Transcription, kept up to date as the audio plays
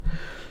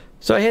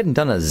So I hadn't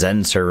done a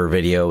Xen server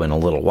video in a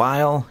little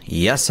while.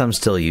 Yes, I'm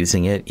still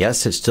using it.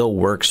 Yes, it still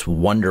works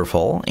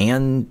wonderful.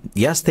 And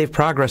yes, they've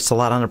progressed a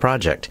lot on the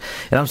project.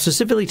 And I'm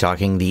specifically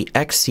talking the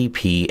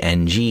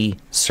XCP-NG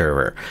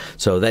server.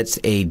 So that's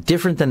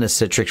different than the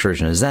Citrix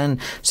version of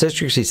Xen.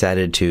 Citrix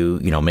decided to,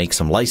 make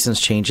some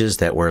license changes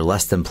that were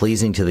less than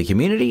pleasing to the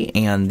community.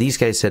 And these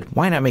guys said,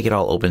 why not make it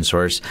all open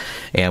source?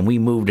 And we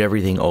moved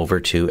everything over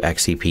to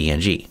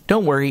XCP-NG.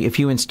 Don't worry, if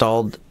you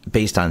installed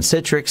based on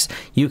Citrix,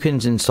 you can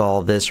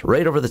install this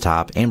right over the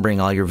top and bring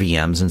all your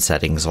VMs and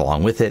settings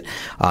along with it.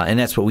 And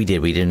that's what we did.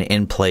 We did an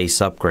in-place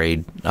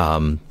upgrade.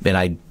 And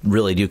I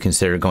really do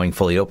consider going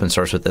fully open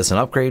source with this an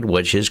upgrade,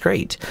 which is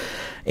great.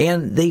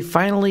 And they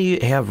finally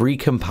have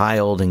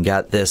recompiled and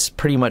got this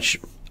pretty much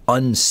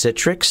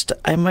uncitrixed,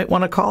 I might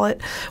want to call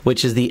it,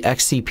 which is the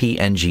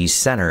XCP-NG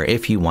Center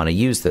if you want to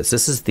use this.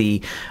 This is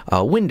the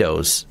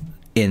Windows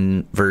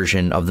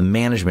version of the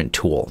management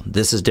tool.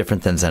 This is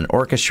different than Xen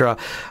Orchestra.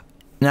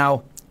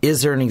 Now,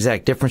 is there an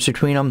exact difference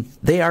between them?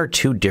 They are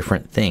two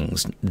different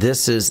things.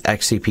 This is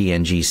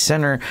XCP-NG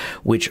Center,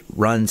 which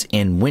runs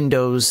in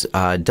Windows.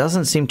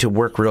 Doesn't seem to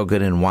work real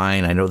good in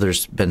Wine. I know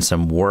there's been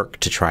some work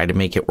to try to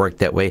make it work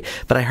that way,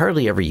 but I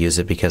hardly ever use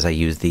it because I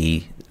use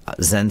the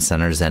Xen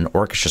Center, Xen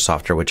Orchestra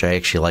software, which I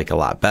actually like a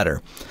lot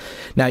better.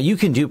 Now, you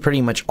can do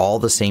pretty much all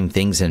the same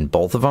things in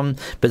both of them,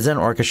 but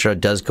Xen Orchestra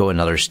does go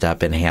another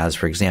step and has,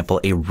 for example,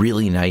 a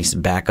really nice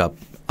backup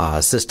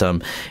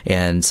system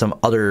and some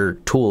other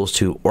tools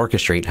to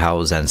orchestrate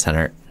how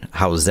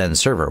Xen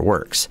Server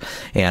works.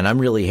 And I'm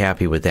really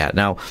happy with that.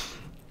 Now,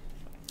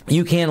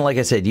 you can, like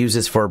I said, use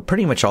this for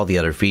pretty much all the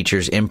other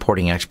features,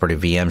 importing, exporting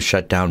VMs,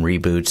 shutdown,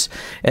 reboots,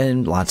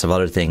 and lots of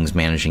other things,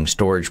 managing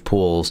storage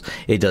pools.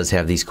 It does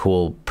have these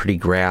cool, pretty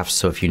graphs,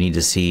 so if you need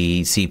to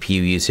see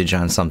CPU usage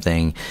on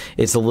something,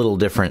 it's a little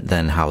different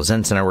than how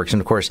Xen Center works.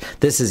 And of course,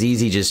 this is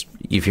easy, just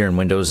if you're in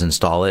Windows,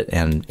 install it,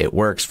 and it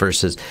works,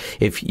 versus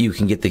if you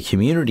can get the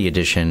Community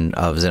Edition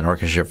of Xen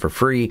Orchestra for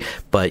free,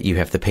 but you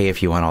have to pay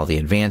if you want all the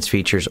advanced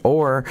features,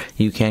 or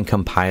you can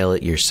compile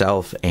it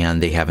yourself,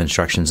 and they have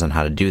instructions on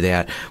how to do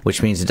that,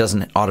 which means it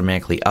doesn't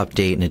automatically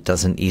update and it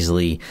doesn't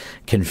easily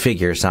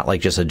configure. It's not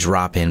like just a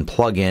drop-in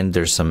plugin.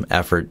 There's some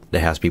effort that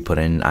has to be put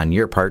in on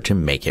your part to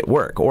make it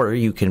work. Or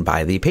you can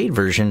buy the paid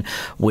version,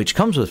 which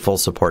comes with full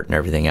support and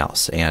everything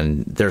else.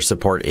 And their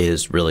support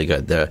is really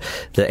good. The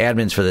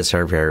admins for this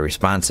are very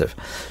responsive.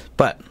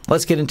 But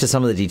let's get into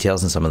some of the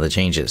details and some of the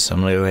changes. So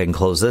I'm going to go ahead and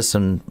close this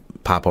and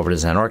pop over to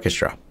Xen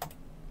Orchestra.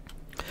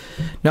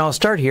 Now, I'll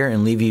start here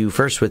and leave you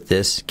first with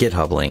this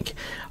GitHub link.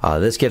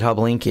 This GitHub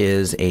link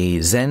is a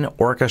Xen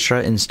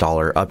Orchestra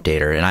installer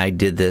updater, and I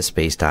did this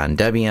based on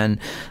Debian.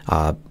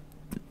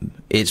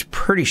 It's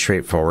pretty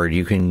straightforward.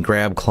 You can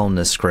clone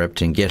this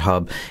script in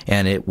GitHub,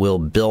 and it will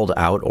build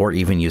out or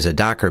even use a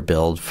Docker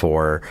build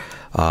for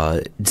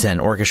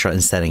Xen Orchestra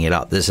and setting it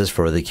up. This is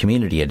for the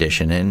Community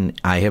Edition, and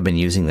I have been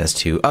using this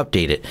to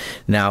update it.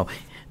 Now,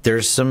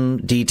 there's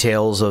some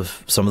details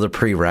of some of the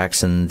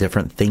prereqs and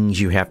different things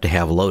you have to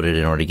have loaded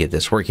in order to get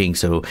this working,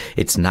 so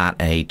it's not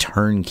a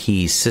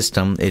turnkey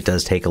system. It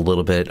does take a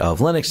little bit of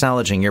Linux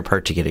knowledge on your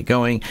part to get it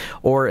going,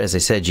 or as I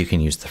said, you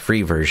can use the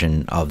free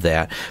version of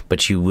that,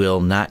 but you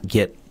will not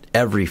get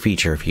every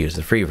feature if you use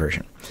the free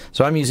version.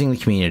 So I'm using the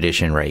Community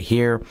Edition right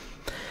here,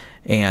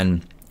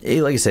 and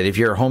like I said, if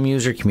you're a home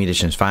user, Community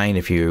Edition is fine.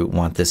 If you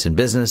want this in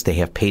business, they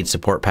have paid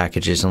support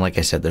packages. And like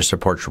I said, their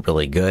support's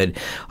really good.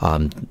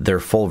 Their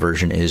full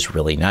version is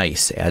really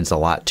nice. Adds a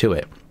lot to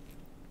it.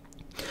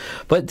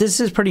 But this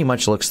is pretty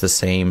much looks the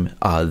same.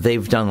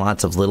 They've done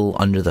lots of little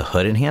under the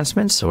hood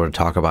enhancements. So we'll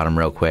talk about them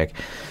real quick.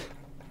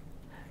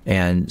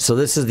 And so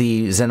this is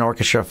the Xen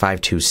Orchestra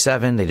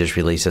 5.2.7. They just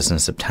released this in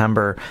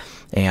September.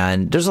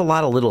 And there's a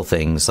lot of little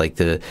things like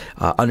the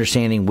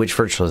understanding which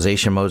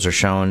virtualization modes are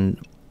shown.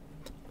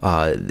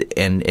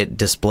 And it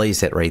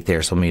displays it right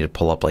there. So let me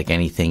pull up like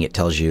anything. It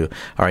tells you,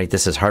 all right,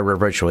 this is hardware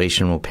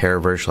virtualization, will pair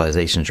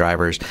virtualization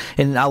drivers.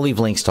 And I'll leave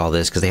links to all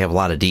this because they have a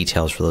lot of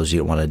details for those of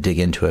you that want to dig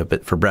into it.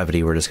 But for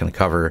brevity, we're just going to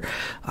cover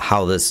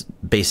how this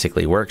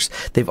basically works.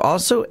 They've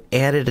also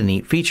added a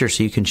neat feature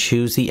so you can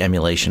choose the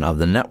emulation of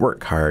the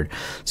network card.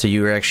 So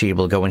you're actually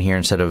able to go in here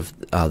instead of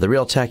the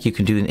Realtek, you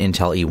can do an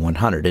Intel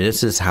E100. And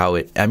this is how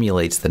it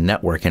emulates the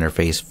network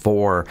interface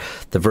for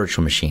the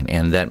virtual machine.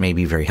 And that may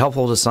be very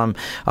helpful to some.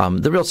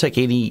 The Realtek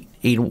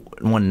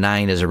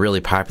 819 is a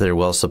really popular,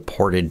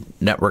 well-supported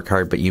network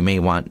card, but you may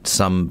want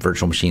some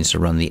virtual machines to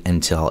run the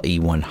Intel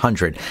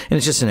E100, and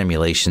it's just an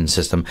emulation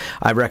system.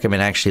 I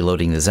recommend actually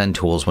loading the Xen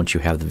tools once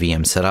you have the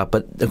VM set up,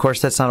 but of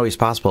course that's not always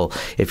possible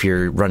if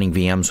you're running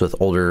VMs with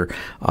older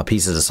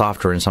pieces of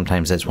software, and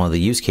sometimes that's one of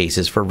the use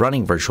cases for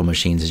running virtual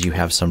machines is you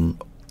have some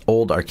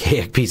old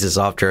archaic piece of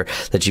software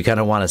that you kind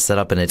of want to set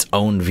up in its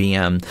own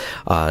VM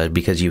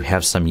because you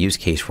have some use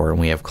case for it. And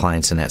we have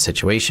clients in that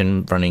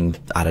situation running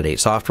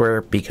out-of-date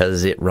software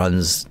because it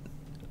runs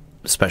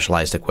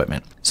specialized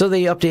equipment. So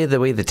they updated the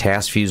way the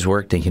task views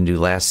work. They can do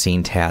last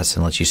seen tasks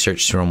and let you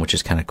search through them, which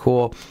is kind of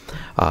cool.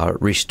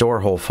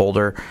 Restore whole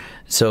folder.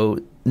 So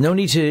no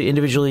need to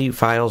individually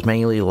files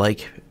manually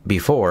like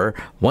before,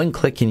 one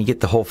click and you get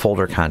the whole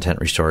folder content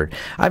restored.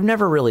 I've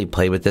never really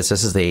played with this.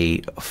 This is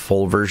a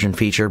full version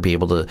feature, be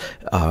able to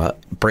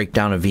break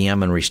down a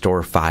VM and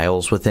restore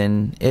files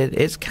within it.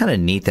 It's kind of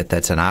neat that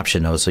that's an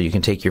option though, so you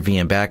can take your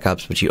VM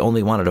backups, but you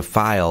only wanted a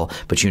file,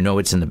 but you know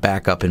it's in the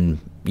backup and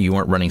you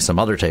weren't running some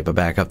other type of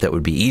backup that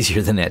would be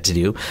easier than that to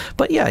do.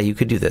 But yeah, you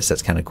could do this.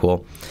 That's kind of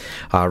cool.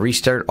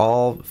 Restart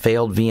all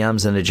failed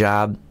VMs in a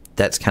job.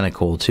 That's kind of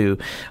cool too,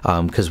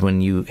 because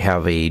when you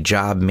have a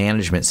job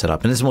management set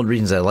up, and this is one of the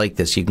reasons I like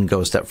this, you can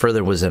go a step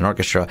further with Xen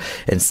Orchestra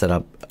and set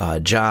up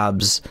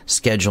jobs,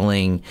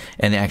 scheduling,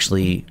 and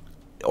actually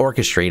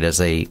orchestrate, as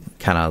a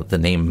kind of the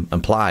name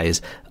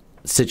implies,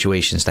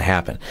 situations to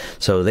happen.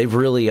 So they've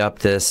really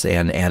upped this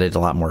and added a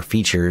lot more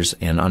features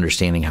and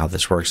understanding how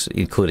this works,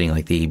 including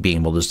like the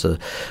being able just to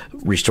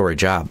restore a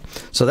job.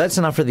 So that's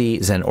enough for the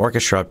Xen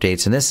Orchestra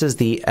updates, and this is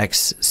the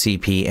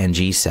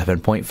XCP-NG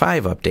 7.5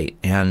 update.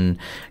 And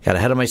got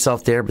ahead of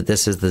myself there, but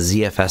this is the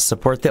ZFS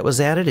support that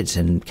was added. It's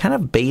in kind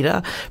of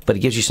beta, but it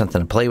gives you something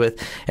to play with.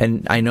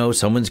 And I know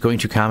someone's going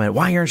to comment,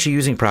 why aren't you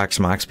using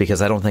Proxmox?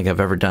 Because I don't think I've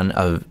ever done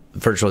a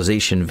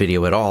virtualization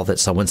video at all that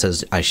someone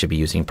says I should be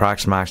using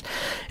Proxmox.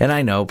 And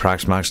I know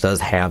Proxmox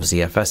does have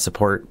ZFS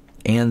support,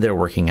 and they're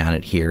working on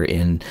it here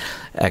in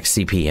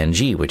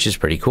XCP-NG, which is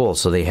pretty cool.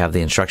 So they have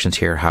the instructions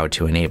here how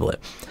to enable it.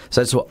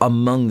 So that's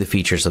among the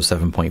features of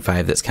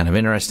 7.5 that's kind of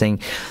interesting.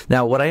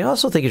 Now, what I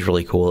also think is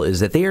really cool is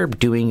that they are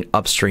doing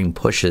upstream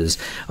pushes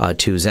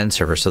to Xen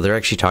server. So they're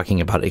actually talking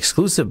about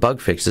exclusive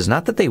bug fixes.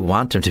 Not that they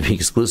want them to be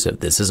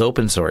exclusive. This is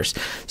open source.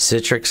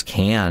 Citrix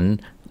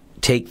can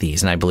take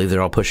these, and I believe they're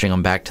all pushing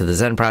them back to the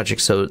Xen project,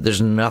 so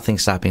there's nothing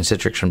stopping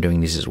Citrix from doing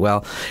these as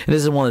well. And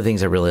this is one of the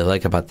things I really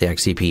like about the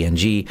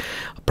XCP-NG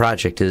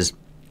project is,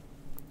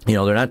 you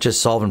know, they're not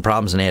just solving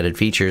problems and added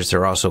features,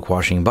 they're also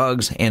quashing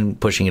bugs and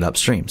pushing it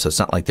upstream. So it's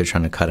not like they're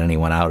trying to cut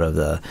anyone out of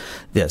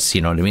this,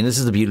 you know what I mean? This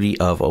is the beauty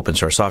of open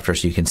source software,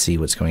 so you can see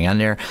what's going on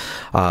there.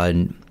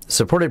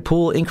 Supported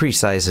pool increase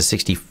size is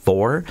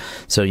 64,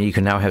 so you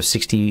can now have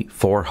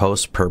 64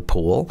 hosts per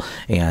pool,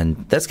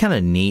 and that's kind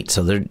of neat.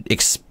 So they're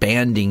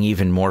expanding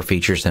even more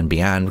features than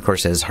beyond. Of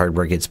course, as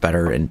hardware gets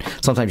better, and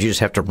sometimes you just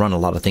have to run a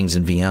lot of things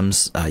in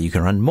VMs, you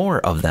can run more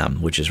of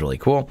them, which is really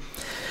cool.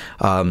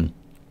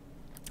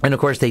 And of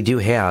course, they do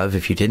have,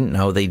 if you didn't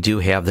know, they do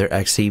have their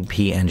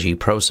XCP-NG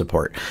Pro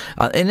support.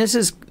 And this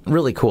is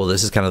really cool.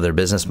 This is kind of their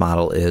business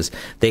model is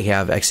they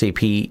have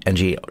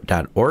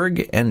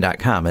xcpng.org and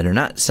 .com, and they're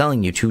not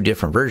selling you two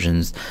different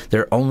versions.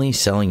 They're only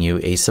selling you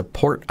a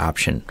support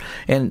option.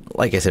 And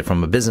like I said,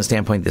 from a business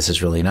standpoint, this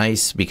is really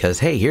nice because,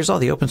 hey, here's all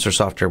the open source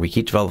software. We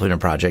keep developing a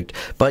project,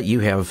 but you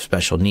have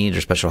special needs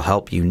or special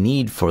help you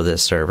need for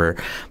this server.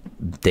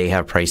 They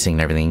have pricing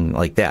and everything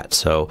like that.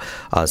 So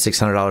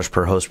 $600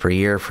 per host per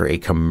year for a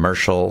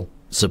commercial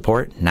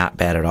support, not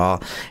bad at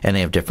all. And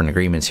they have different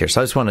agreements here. So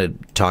I just want to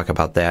talk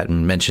about that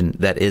and mention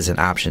that is an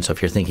option. So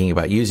if you're thinking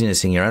about using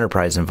this in your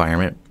enterprise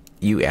environment,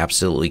 you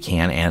absolutely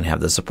can and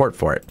have the support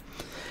for it.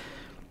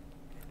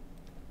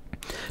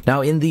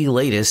 Now, in the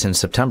latest, in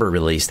September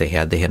release, they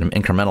had an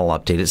incremental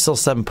update. It's still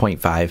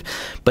 7.5,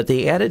 but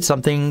they added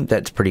something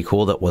that's pretty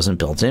cool that wasn't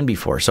built in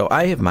before. So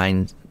I have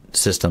mine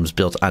systems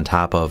built on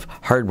top of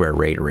hardware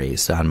RAID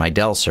arrays on my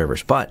Dell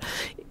servers, but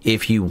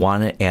if you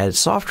want to add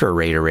software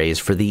RAID arrays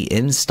for the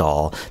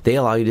install, they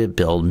allow you to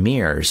build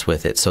mirrors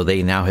with it. So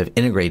they now have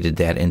integrated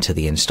that into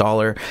the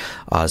installer,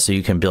 so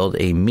you can build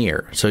a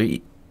mirror. So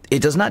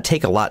it does not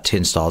take a lot to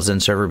install Xen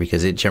server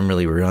because it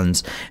generally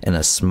runs in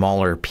a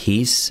smaller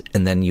piece,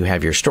 and then you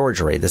have your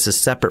storage array. This is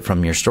separate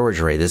from your storage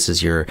array. This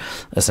is your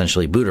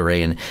essentially boot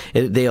array, and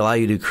they allow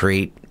you to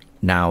create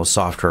now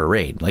software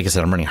RAID. Like I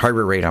said, I'm running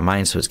hardware RAID on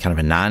mine, so it's kind of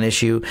a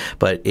non-issue.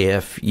 But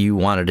if you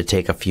wanted to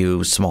take a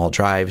few small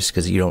drives,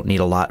 because you don't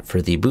need a lot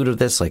for the boot of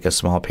this, like a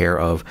small pair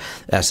of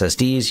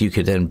SSDs, you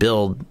could then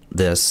build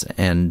this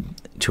and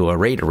to a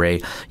RAID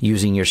array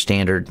using your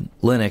standard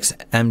Linux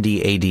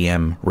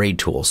MDADM RAID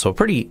tool. So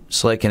pretty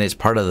slick, and it's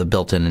part of the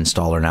built-in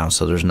installer now,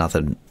 so there's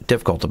nothing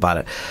difficult about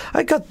it.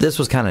 I thought this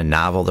was kind of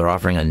novel. They're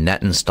offering a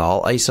net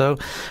install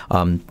ISO.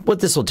 What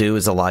this will do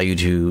is allow you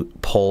to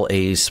pull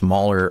a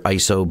smaller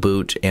ISO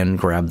boot and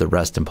grab the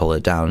rest and pull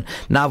it down.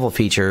 Novel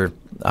feature.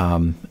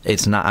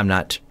 It's not. I'm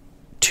not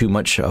too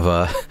much of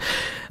a.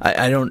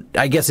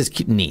 I guess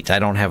it's neat. I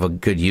don't have a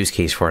good use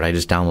case for it. I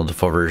just download the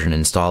full version,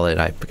 install it.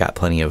 I've got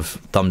plenty of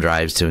thumb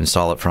drives to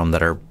install it from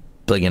that are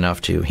big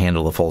enough to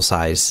handle the full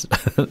size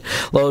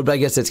load, but I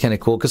guess that's kind of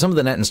cool because some of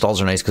the net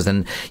installs are nice because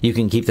then you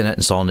can keep the net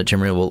install and it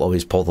generally will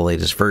always pull the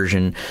latest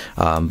version,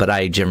 but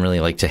I generally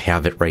like to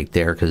have it right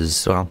there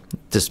because, well,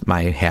 just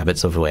my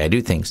habits of the way I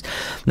do things.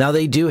 Now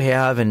they do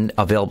have an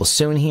available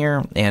soon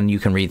here, and you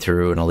can read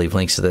through, and I'll leave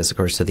links to this, of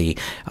course, to the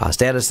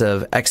status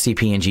of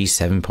XCP-NG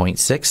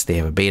 7.6. They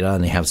have a beta,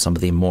 and they have some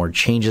of the more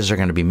changes they're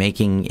going to be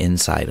making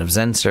inside of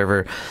Xen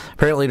server.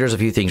 Apparently there's a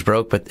few things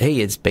broke, but hey,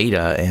 it's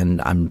beta,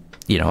 and I'm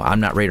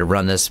not ready to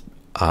run this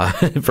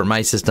for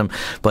my system,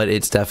 but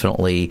it's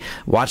definitely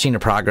watching the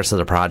progress of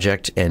the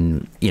project,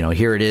 and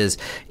here it is.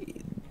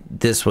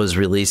 this was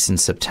released in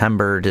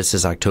September. This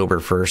is October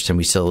 1st, and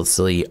we still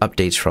see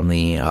updates from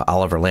the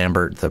Oliver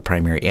Lambert, the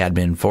primary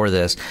admin for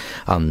this.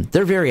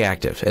 They're very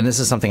active, and this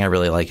is something I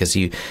really like, is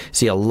you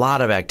see a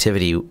lot of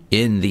activity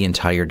in the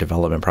entire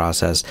development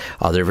process.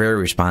 They're very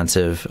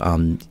responsive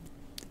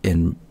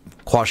in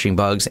quashing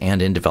bugs and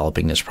in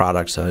developing this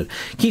product, so it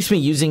keeps me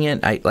using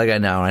it. I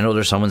know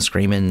there's someone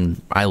screaming,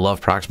 I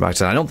love Proxmox,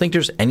 and I don't think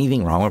there's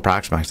anything wrong with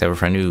Proxmox. I have a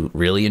friend who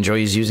really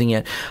enjoys using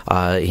it.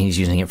 He's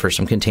using it for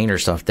some container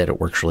stuff that it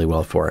works really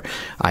well for.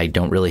 I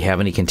don't really have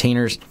any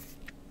containers,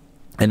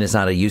 and it's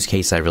not a use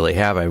case I really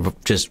have. I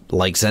just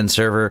like Xen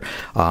Server,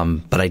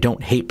 but I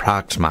don't hate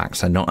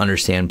Proxmox. I don't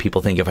understand.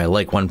 People think if I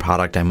like one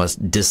product, I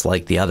must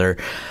dislike the other.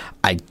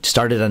 I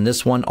started on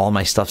this one. All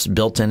my stuff's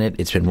built in it.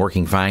 It's been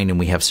working fine, and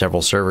we have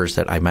several servers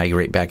that I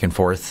migrate back and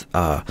forth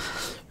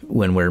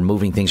when we're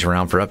moving things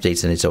around for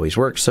updates, and it's always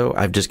worked. So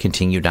I've just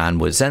continued on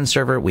with Xen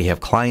Server. We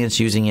have clients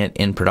using it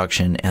in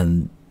production,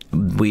 and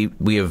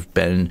we have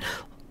been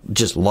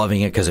just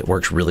loving it because it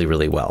works really,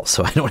 really well.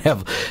 So I don't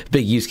have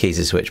big use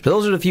cases switch. But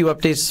those are the few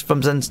updates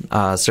from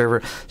Xen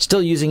Server.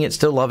 Still using it,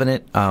 still loving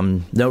it.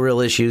 No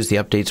real issues. The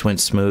updates went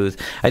smooth.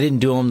 I didn't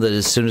do them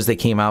as soon as they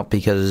came out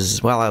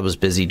because, well, I was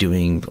busy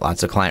doing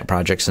lots of client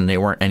projects, and they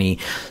weren't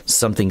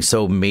something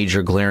so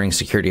major glaring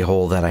security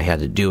hole that I had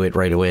to do it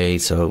right away.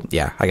 So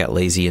yeah, I got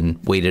lazy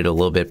and waited a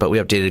little bit. But we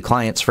updated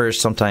clients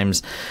first.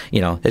 Sometimes,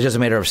 it's just a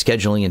matter of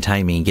scheduling and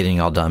timing and getting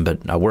it all done.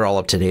 But we're all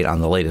up to date on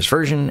the latest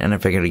version, and I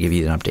figured I'd give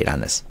you an update on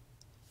this.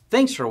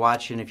 Thanks for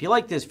watching. If you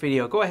like this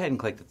video, go ahead and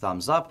click the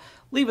thumbs up.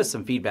 Leave us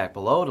some feedback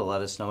below to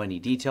let us know any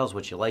details,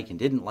 what you like and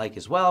didn't like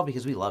as well,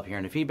 because we love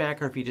hearing the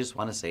feedback. Or if you just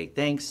want to say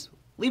thanks,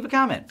 leave a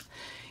comment.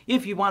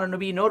 If you want to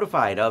be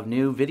notified of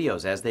new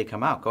videos as they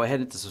come out, go ahead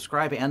and hit the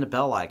subscribe and the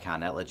bell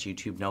icon. That lets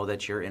YouTube know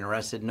that you're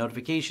interested in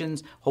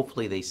notifications.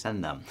 Hopefully they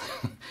send them,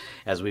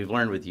 as we've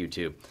learned with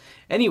YouTube.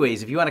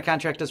 Anyways, if you want to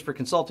contract us for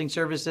consulting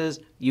services,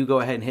 you go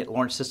ahead and hit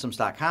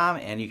launchsystems.com,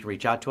 and you can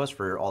reach out to us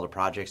for all the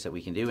projects that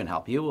we can do and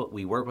help you.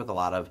 We work with a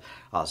lot of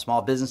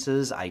small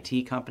businesses,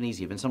 IT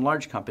companies, even some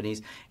large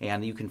companies,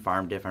 and you can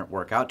farm different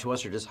work out to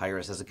us or just hire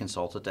us as a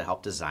consultant to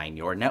help design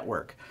your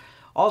network.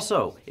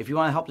 Also, if you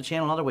want to help the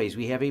channel in other ways,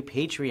 we have a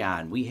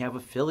Patreon. We have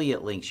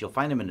affiliate links. You'll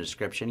find them in the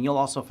description. You'll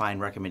also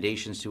find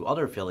recommendations to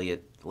other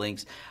affiliate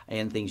links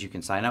and things you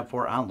can sign up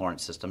for on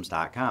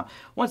launchsystems.com.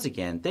 Once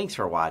again, thanks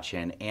for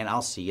watching, and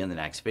I'll see you in the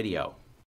next video.